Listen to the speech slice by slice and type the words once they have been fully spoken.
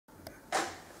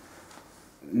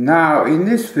Now, in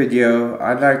this video,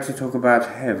 I'd like to talk about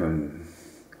heaven.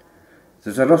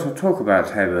 There's a lot of talk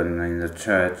about heaven in the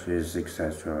churches,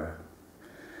 etc.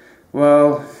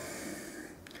 Well,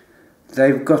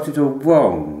 they've got it all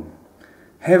wrong.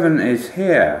 Heaven is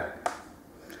here.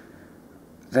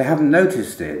 They haven't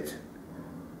noticed it.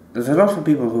 There's a lot of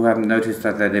people who haven't noticed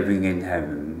that they're living in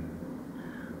heaven.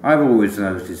 I've always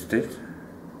noticed it.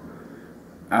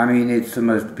 I mean, it's the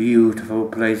most beautiful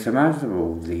place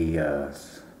imaginable, the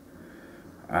earth.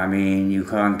 I mean, you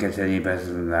can't get any better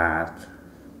than that.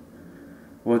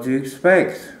 What do you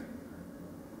expect?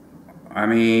 I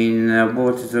mean,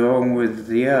 what is wrong with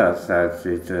the earth that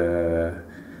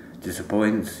it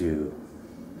disappoints you?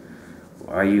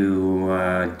 Are you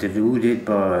deluded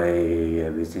by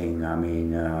everything? I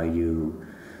mean, are you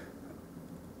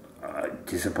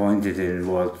disappointed in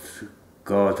what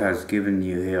God has given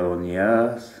you here on the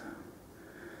earth?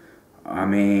 I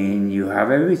mean, you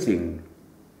have everything.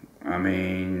 I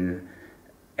mean,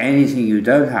 anything you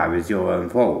don't have is your own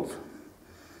fault.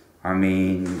 I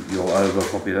mean, your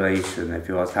overpopulation, if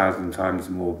you're 1,000 times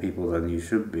more people than you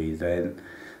should be, then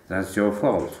that's your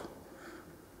fault.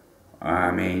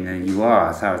 I mean, you are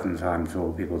 1,000 times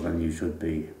more people than you should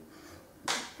be.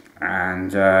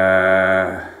 And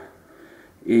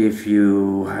if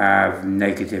you have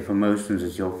negative emotions,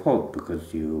 it's your fault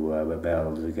because you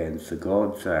rebelled against the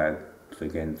gods and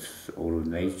against all of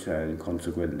nature, and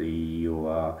consequently you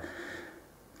are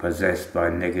possessed by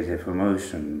negative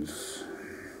emotions.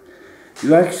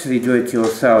 You actually do it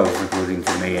yourselves, according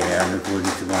to me and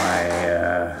according to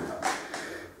my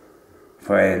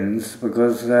friends,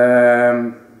 because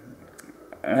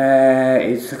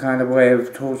it's a kind of way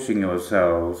of torturing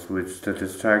yourselves, which to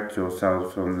distract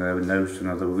yourselves from the notion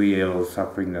of the real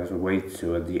suffering that awaits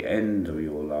you at the end of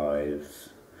your lives,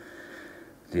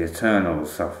 the eternal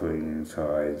suffering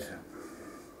inside.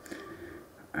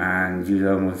 And you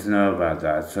don't want to know about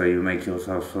that, so you make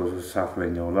yourself sort of suffer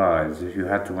in your lives. If you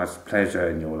had too much pleasure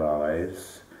in your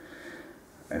lives,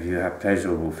 if you had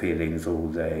pleasurable feelings all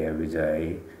day, every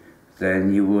day,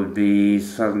 then you would be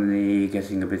suddenly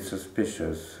getting a bit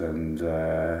suspicious, and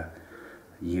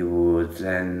you would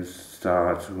then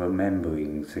start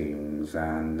remembering things,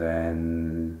 and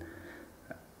then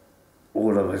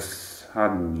all of a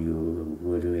sudden you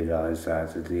would realize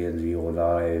that at the end of your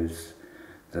lives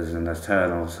there's an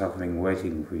eternal suffering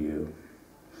waiting for you.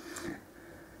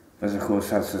 But of course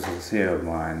that's a sort of theory of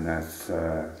mine,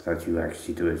 that you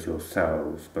actually do it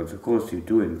yourselves. But of course you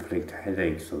do inflict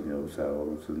headaches on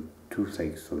yourselves and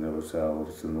toothaches on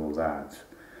yourselves and all that.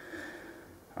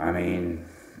 I mean,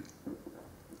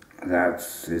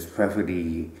 it's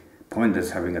perfectly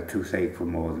pointless having a toothache for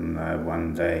more than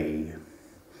one day.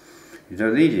 You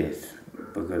don't need it,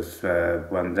 because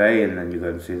one day and then you go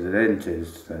and see the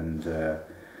dentist, and the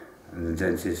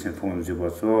dentist informs you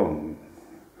what's wrong.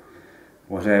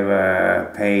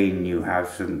 Whatever pain you have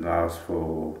shouldn't last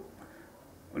for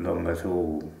long at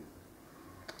all.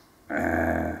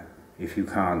 If you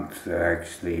can't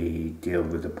actually deal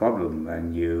with the problem,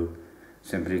 then you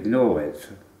simply ignore it.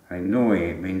 Ignoring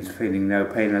it means feeling no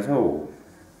pain at all.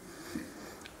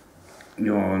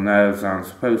 Your nerves aren't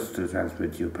supposed to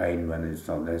transmit you pain when it's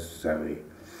not necessary.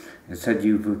 Instead,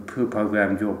 you've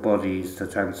programmed your bodies to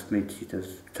transmit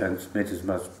as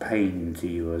much pain to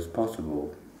you as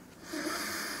possible.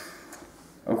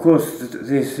 Of course,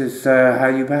 this is how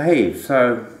you behave,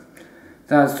 so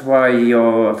that's why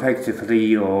your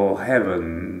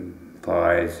heaven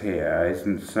prize here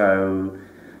isn't so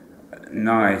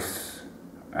nice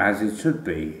as it should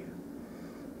be.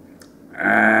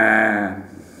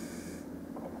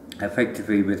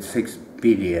 Effectively, with 6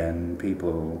 billion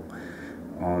people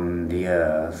on the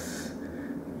earth,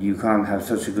 you can't have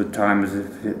such a good time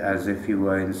as if you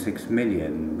were in 6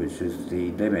 million, which is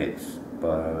the limit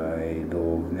by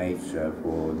law of nature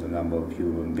for the number of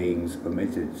human beings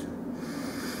permitted.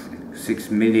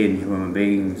 6 million human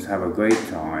beings have a great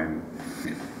time,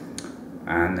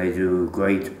 and they do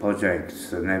great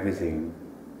projects and everything.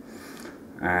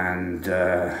 And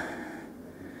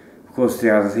of course, the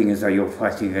other thing is that you're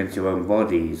fighting against your own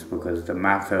bodies, because the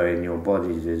matter in your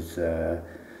bodies is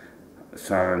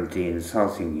silently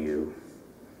insulting you,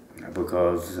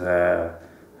 because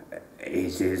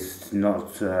it is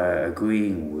not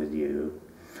agreeing with you,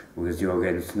 because you're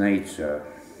against nature.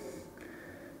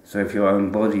 So if your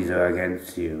own bodies are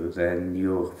against you, then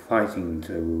you're fighting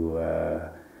to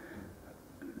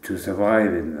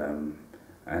survive in them,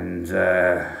 and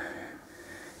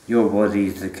your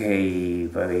bodies decay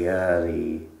very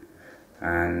early,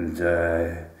 and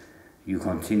you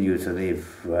continue to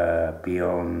live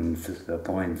beyond the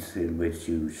point in which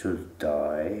you should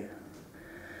die,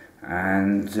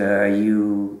 and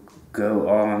you go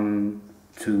on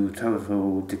to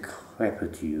total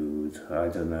decrepitude. I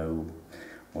don't know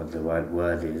what the right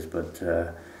word is, but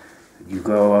you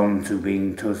go on to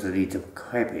being totally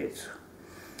decrepit.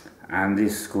 And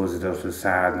this causes a lot of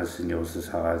sadness in your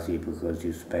society because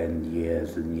you spend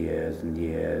years and years and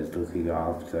years looking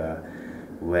after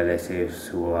relatives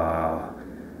who are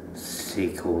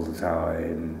sick all the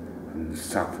time and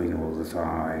suffering all the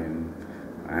time,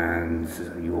 and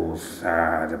you're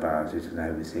sad about it and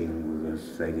everything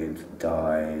because they're going to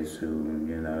die soon,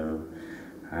 you know,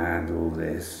 and all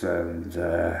this, and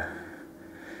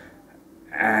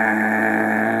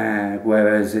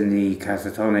whereas in the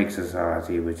catatonic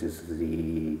society, which is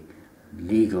the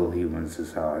legal human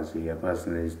society, a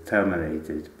person is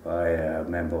terminated by a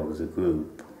member of the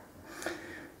group,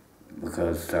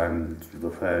 because I'm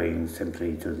referring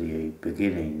simply to the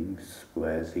beginnings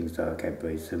where things are kept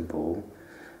very simple.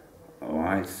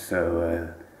 Alright,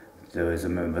 so there is a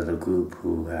member of the group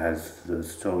who has the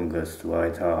strongest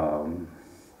right arm,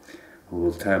 who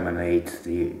will terminate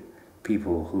the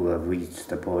people who have reached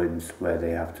the point where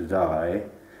they have to die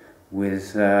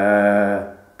with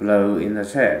a blow in the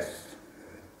chest.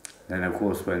 Then of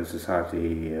course when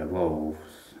society evolves,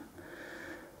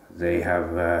 they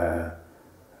have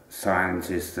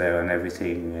scientists there and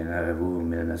everything in a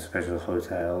room in a special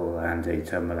hotel, and they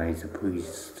terminate a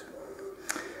priest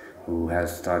who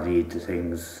has studied the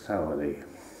things thoroughly.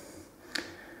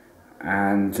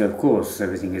 And of course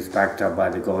everything is backed up by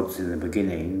the gods in the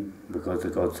beginning, because the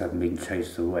gods haven't been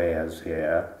chased away as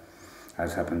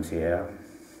happens here.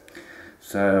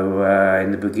 So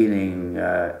in the beginning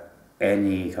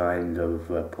any kind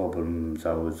of problems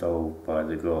are resolved by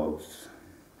the gods.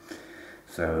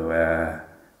 So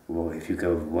well, if you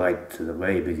go right to the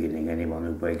very beginning, anyone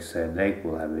who breaks their leg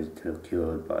will have it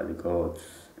cured by the gods,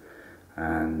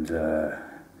 and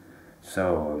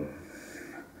so on.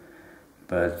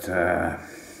 But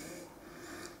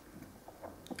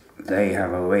they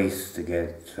have a race to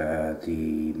get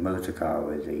the motor car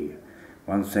ready.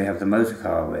 Once they have the motor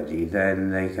car ready,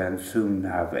 then they can soon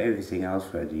have everything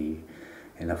else ready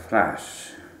in a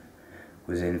flash.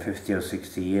 Within 50 or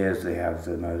 60 years they have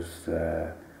the most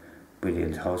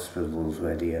brilliant hospitals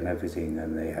ready and everything,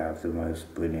 and they have the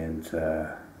most brilliant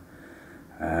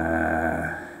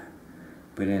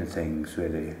brilliant things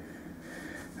really.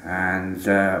 And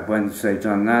once they've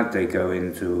done that, they go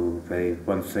into,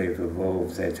 once they've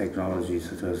evolved their technologies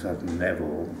to a certain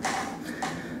level,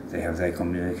 they have their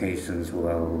communications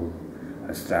well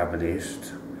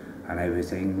established and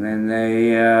everything, then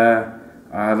they are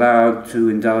allowed to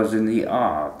indulge in the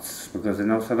arts, because they're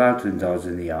not allowed to indulge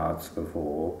in the arts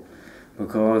before,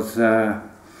 because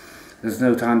there's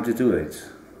no time to do it.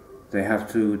 They have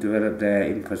to develop their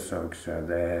infrastructure,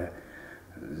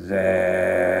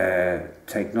 their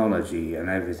technology and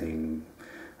everything,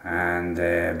 and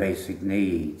their basic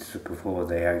needs before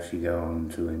they actually go on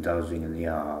to indulging in the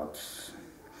arts.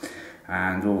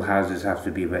 And all houses have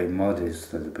to be very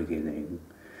modest at the beginning,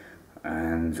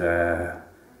 and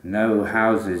no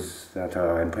houses that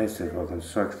are impressive are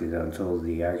constructed until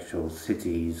the actual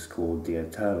cities, called the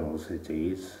eternal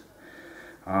cities,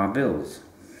 are built,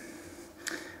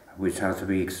 which have to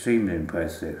be extremely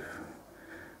impressive.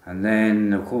 And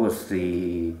then, of course,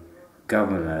 the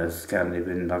governors can live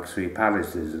in luxury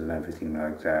palaces and everything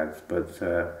like that, but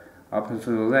up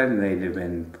until then they live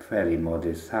in fairly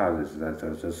modest houses that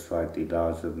are just slightly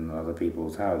larger than other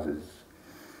people's houses.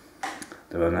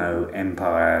 There are no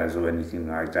empires or anything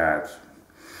like that.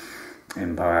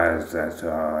 Empires that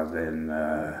are then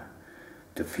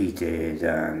defeated,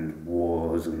 and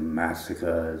wars and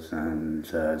massacres and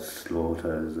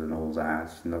slaughters and all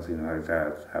that. Nothing like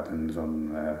that happens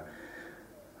on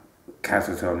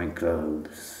catatonic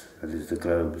globes. That is, the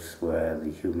globes where the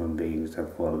human beings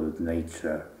have followed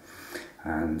nature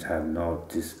and have not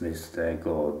dismissed their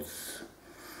gods.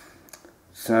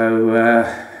 So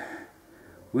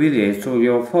really it's all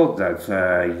your fault that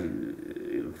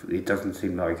it doesn't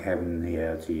seem like heaven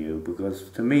here to you, because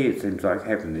to me it seems like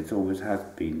heaven. It always has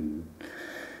been.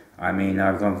 I mean,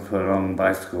 I've gone for long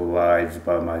bicycle rides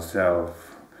by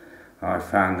myself. I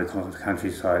found the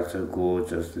countryside so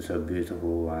gorgeous and so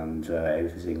beautiful, and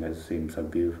everything has seemed so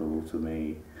beautiful to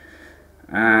me.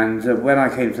 And when I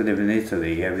came to live in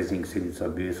Italy, everything seemed so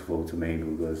beautiful to me,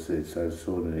 because it's an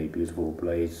extraordinarily beautiful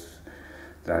place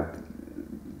that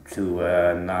to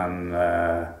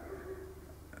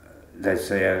let's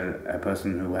say a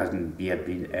person who hasn't yet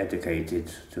been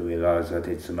educated to realise that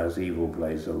it's the most evil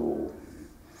place of all.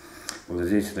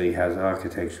 Because Italy has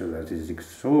architecture that is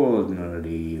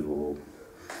extraordinarily evil.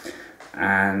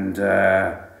 And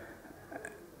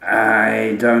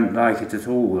I don't like it at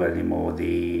all anymore,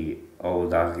 the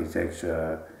old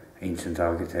architecture, ancient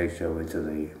architecture of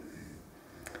Italy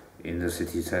in the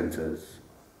city centres.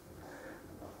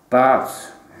 But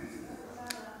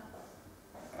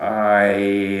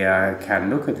I can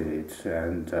look at it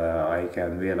and I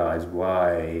can realise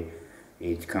why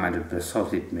it kind of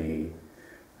besotted me,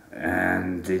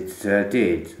 and it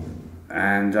did.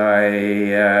 And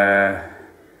I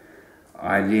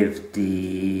lived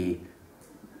the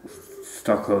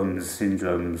Stockholm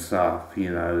Syndrome stuff,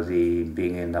 you know, the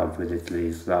being in love with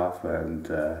Italy stuff, and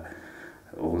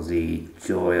all the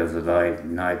joy of the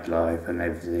nightlife and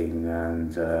everything,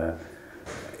 and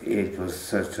it was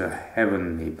such a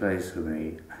heavenly place for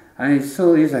me. And it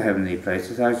still is a heavenly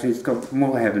place. It's got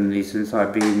more heavenly since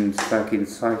I've been stuck in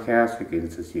psychiatric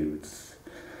institutes.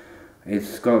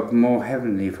 It's got more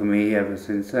heavenly for me ever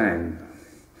since then.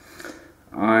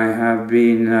 I have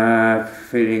been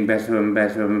feeling better and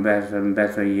better and better and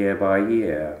better year by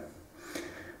year.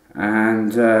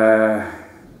 And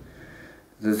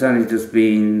there's only just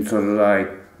been sort of like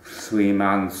 3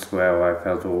 months where I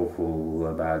felt awful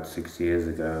about 6 years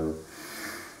ago.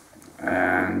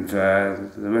 And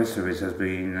the rest of it has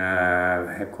been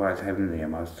quite heavenly, I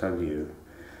must tell you.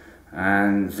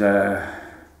 And there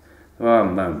are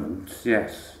moments,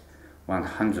 yes,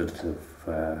 1/100th of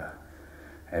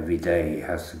every day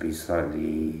has to be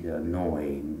slightly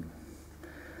annoying.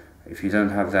 If you don't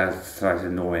have that slight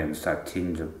annoyance, that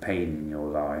tinge of pain in your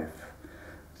life,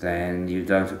 then you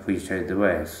don't appreciate the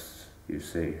rest, you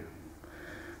see.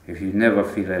 If you never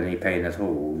feel any pain at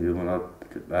all, you will not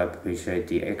appreciate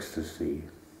the ecstasy.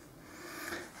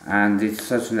 And it's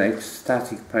such an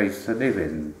ecstatic place to live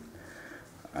in.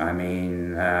 I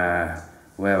mean,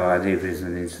 where I live is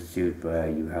an institute where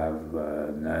you have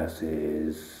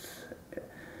nurses,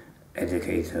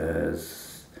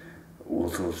 educators, all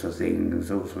sorts of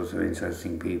things, all sorts of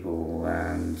interesting people,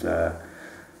 and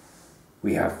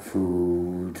we have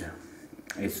food.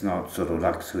 It's not sort of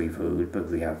luxury food, but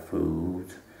we have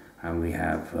food, and we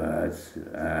have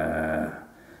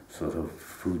sort of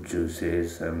fruit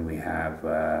juices, and we have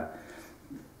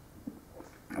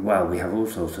well, we have all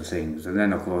sorts of things. And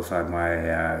then of course I have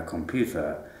my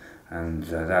computer, and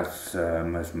that's the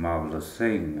most marvellous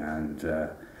thing, and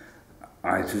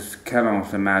I just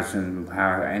cannot imagine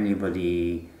how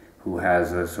anybody who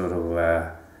has a sort of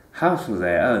house of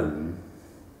their own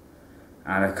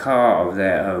and a car of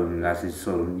their own that is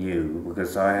sort of new,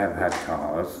 because I have had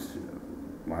cars,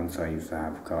 once I used to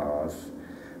have cars,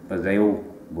 but they all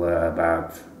were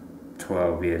about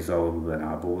 12 years old when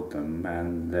I bought them,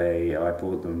 and I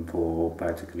bought them for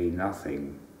practically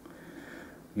nothing,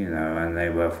 you know, and they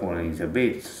were falling to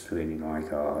bits, really, my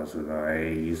cars, and I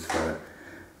used to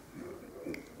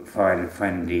find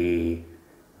friendly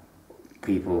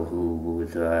people who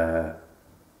would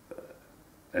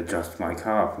adjust my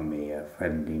car for me, a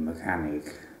friendly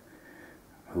mechanic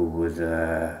who would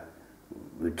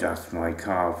adjust my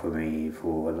car for me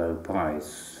for a low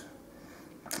price,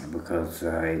 because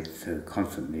it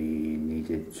constantly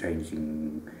needed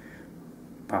changing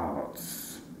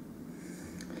parts.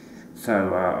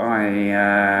 So I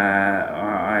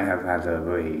have had a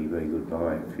very, very good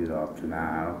life up to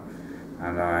now,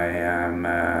 and I am,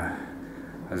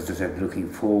 as I said, looking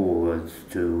forward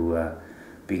to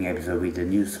being able to read the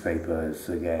newspapers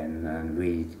again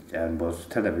and watch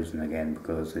television again,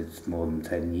 because it's more than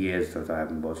 10 years that I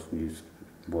haven't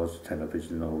watched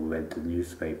television or read the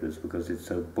newspapers, because it's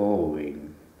so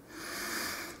boring.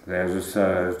 They're just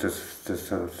so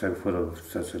full of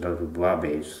such a lot of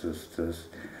rubbish, just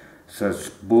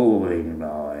such boring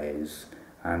lies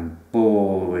and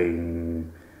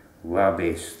boring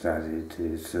rubbish that it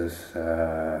is just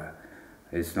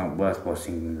it's not worth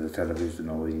watching the television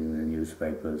or reading the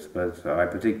newspapers. But I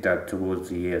predict that towards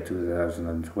the year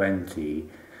 2020,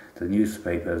 the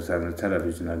newspapers and the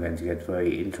television are going to get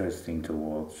very interesting to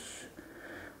watch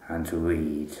and to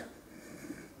read,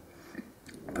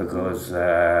 because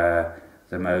the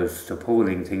most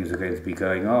appalling things are going to be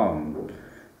going on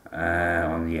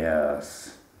the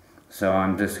earth. So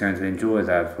I'm just going to enjoy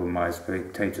that from my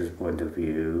spectator's point of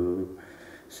view,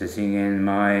 sitting in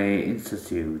my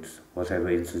institute, whatever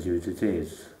institute it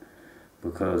is.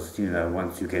 Because, you know,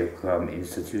 once you become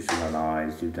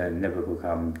institutionalized, you don't never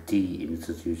become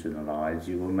de-institutionalized,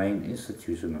 you remain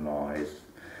institutionalized.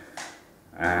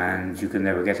 And you can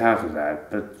never get out of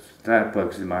that. But that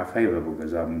works in my favor,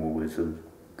 because I'm always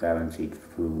guaranteed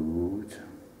food.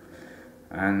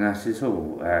 And that is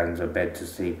all, and a bed to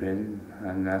sleep in,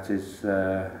 and that is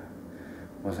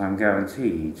what I'm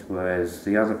guaranteed, whereas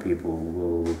the other people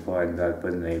will find that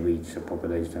when they reach a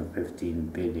population of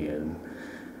 15 billion,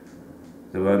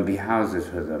 there won't be houses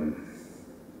for them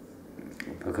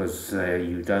because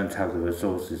you don't have the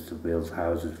resources to build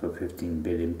houses for 15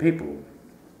 billion people.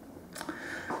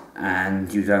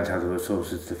 And you don't have the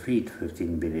resources to feed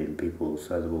 15 billion people,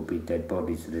 so there will be dead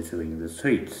bodies littering the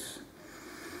streets.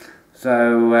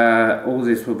 So all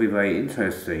this will be very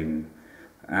interesting,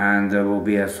 and there will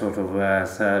be a sort of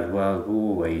third world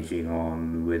war waging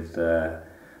on with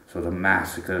sort of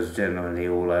massacres generally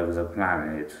all over the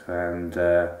planet, and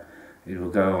it will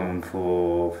go on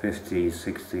for 50,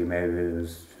 60, maybe,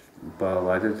 well,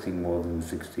 I don't think more than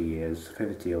 60 years,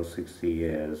 50 or 60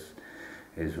 years.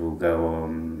 It will go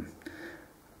on,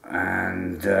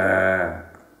 and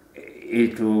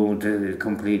it will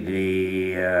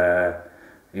completely,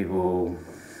 it will,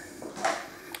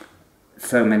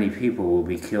 so many people will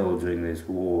be killed during this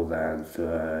war that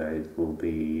it will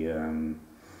be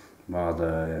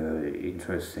rather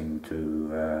interesting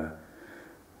to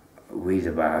read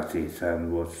about it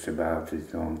and watch about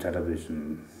it on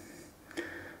television.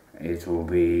 It will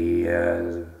be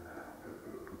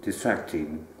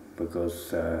distracting,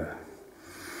 because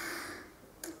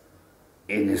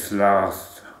in this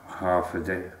last half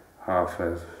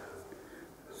a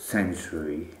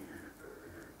century,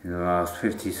 in the last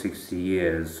 50, 60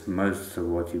 years, most of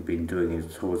what you've been doing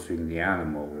is torturing the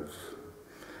animals,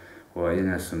 or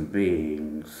innocent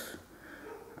beings,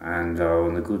 and are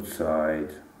on the good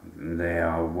side. They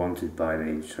are wanted by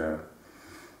nature,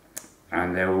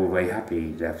 and they're all very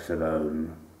happy left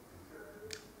alone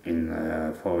in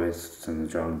the forests and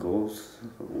the jungles.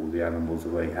 All the animals are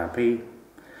very happy.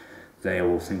 They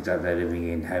all think that they're living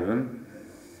in heaven,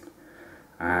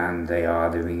 and they are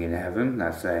living in heaven,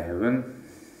 that's their heaven,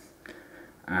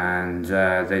 and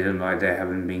they don't like their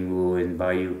heaven being ruined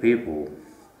by you people.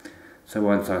 So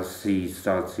once I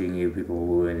start seeing you people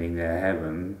ruining their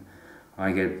heaven,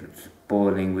 I get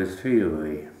boiling with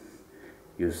fury,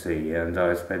 you see, and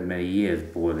I spent many years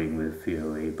boiling with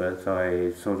fury, but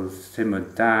I sort of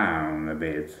simmered down a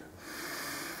bit,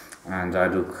 and I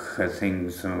look at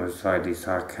things from a slightly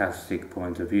sarcastic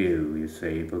point of view, you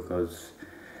see, because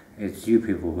it's you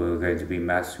people who are going to be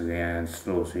massacring and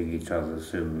slaughtering each other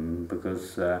soon,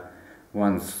 because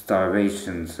once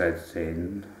starvation sets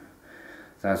in,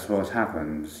 that's what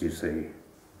happens, you see.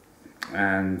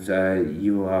 And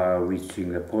you are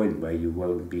reaching the point where you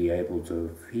won't be able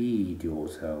to feed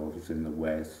yourselves in the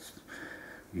West,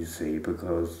 you see,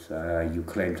 because you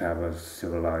claim to have a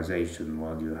civilization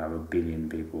while you have 1 billion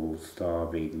people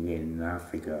starving in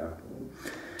Africa.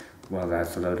 Well,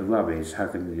 that's a load of rubbish. How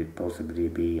can it possibly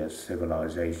be a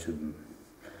civilization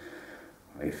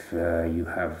if you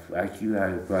have, actually you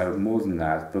have more than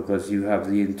that, because you have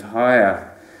the entire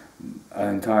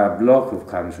block of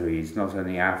countries, not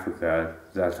only Africa,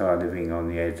 that are living on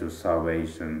the edge of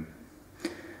starvation.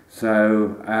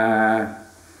 So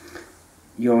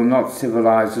you're not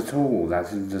civilized at all. That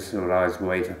isn't the civilized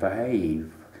way to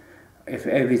behave. If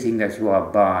everything that you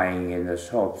are buying in the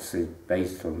shops is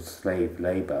based on slave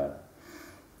labour,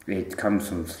 it comes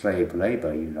from slave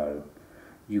labour, you know.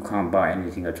 You can't buy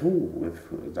anything at all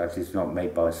that is not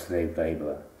made by slave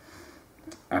labour,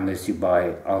 unless you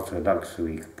buy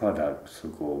ultra-luxury products,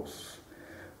 of course.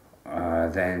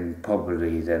 Then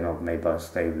probably they're not made by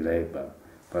slave labour,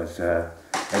 but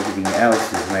everything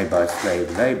else is made by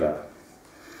slave labour.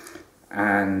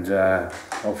 And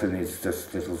often it's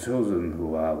just little children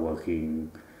who are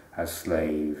working as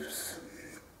slaves.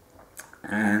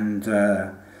 And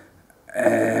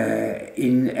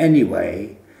in any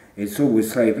way, it's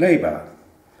always slave labour.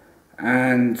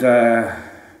 And there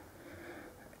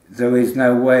is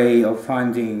no way of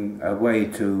finding a way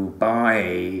to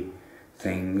buy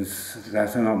things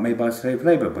that are not made by slave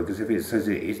labour, because if it says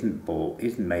it isn't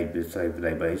made with slave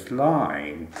labour, it's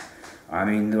lying. I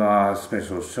mean, there are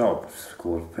special shops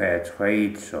called fair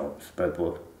trade shops, but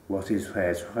what is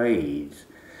fair trade?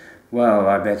 Well,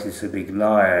 I bet it's a big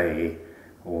lie,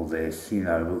 all this, you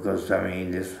know, because, I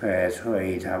mean, this fair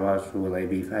trade, how much will they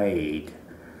be paid?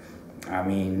 I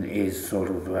mean, is sort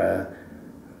of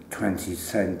 20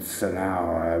 cents an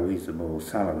hour a reasonable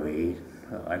salary?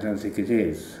 I don't think it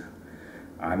is.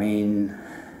 I mean,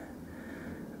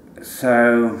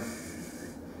 so,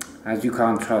 as you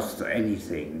can't trust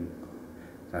anything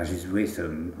that is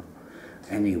written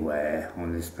anywhere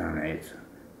on this planet,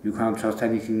 you can't trust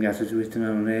anything that is written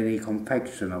on any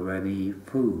confection of any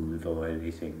food or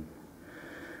anything.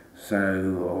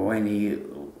 So, or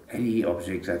any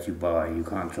object that you buy, you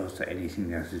can't trust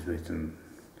anything that is written.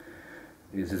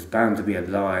 There's bound to be a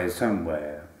lie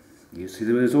somewhere. You see,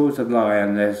 there is always a lie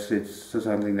unless it's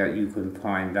something that you can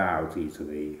find out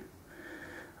easily.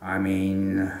 I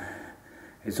mean,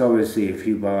 it's obviously if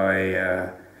you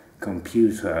buy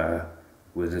computer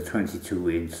with a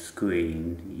 22-inch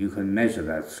screen, you can measure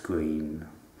that screen.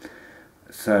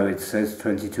 So it says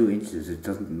 22 inches, it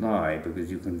doesn't lie, because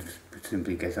you can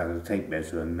simply get out a tape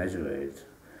measure and measure it.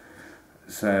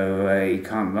 So it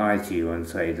can't lie to you and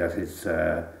say that it's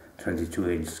a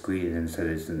 22-inch screen and said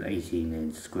it's an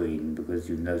 18-inch screen, because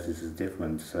you notice the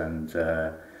difference and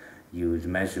you would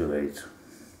measure it,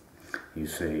 you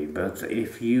see. But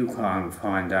if you can't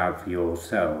find out for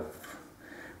yourself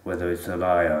whether it's a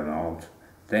lie or not,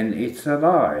 then it's a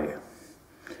lie.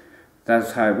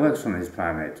 That's how it works on this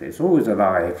planet. It's always a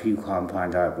lie if you can't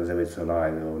find out whether it's a lie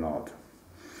or not.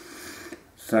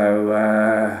 So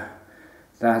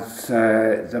that's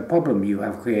the problem. You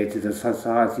have created a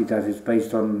society that is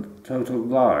based on total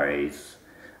lies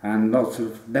and lots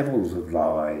of levels of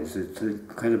lies. It's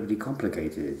incredibly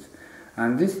complicated.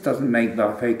 And this doesn't make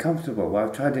life very comfortable.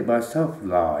 I've tried it myself,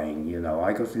 lying, you know.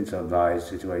 I got into a lie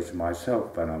situation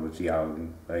myself when I was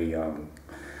young, very young.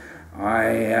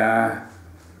 I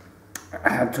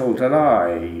had told a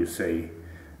lie, you see,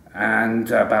 and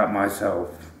about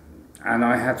myself, and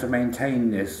I had to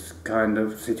maintain this kind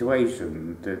of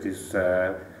situation, this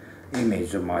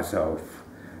image of myself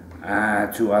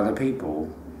to other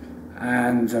people,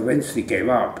 and eventually gave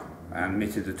up and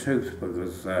admitted the truth,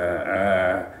 because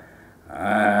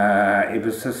it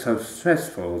was just so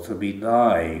stressful to be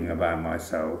lying about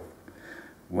myself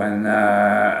when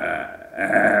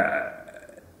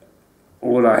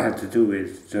all I had to do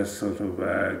is just sort of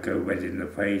go red in the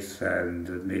face and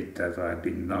admit that I'd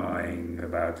been lying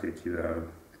about it, you know.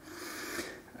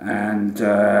 And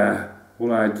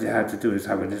all I had to do is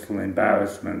have a little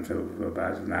embarrassment of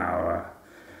about an hour.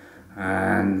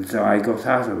 And I got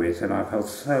out of it and I felt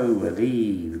so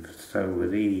relieved, so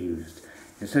relieved.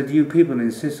 Instead, you people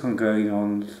insist on going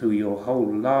on through your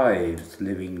whole lives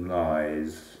living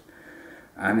lies.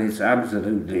 And it's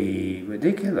absolutely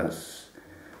ridiculous.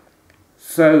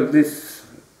 So this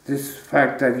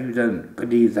fact that you don't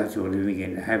believe that you're living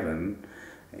in heaven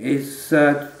is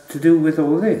to do with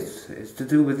all this. It's to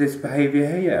do with this behaviour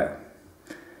here.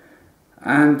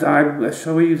 And I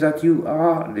assure you that you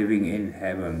are living in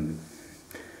heaven.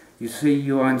 You see,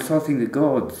 you are insulting the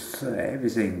gods,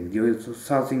 everything. You're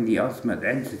insulting the ultimate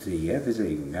entity,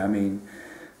 everything. I mean,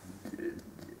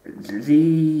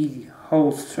 the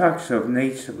whole structure of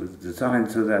nature was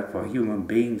designed so that for human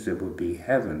beings it would be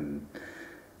heaven.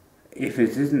 If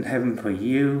it isn't heaven for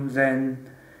you, then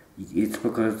it's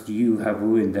because you have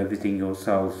ruined everything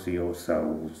yourselves to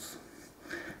yourselves.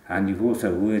 And you've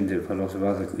also ruined it for lots of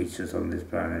other creatures on this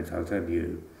planet, I'll tell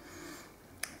you.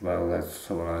 Well, that's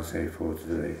all I'll say for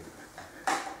today.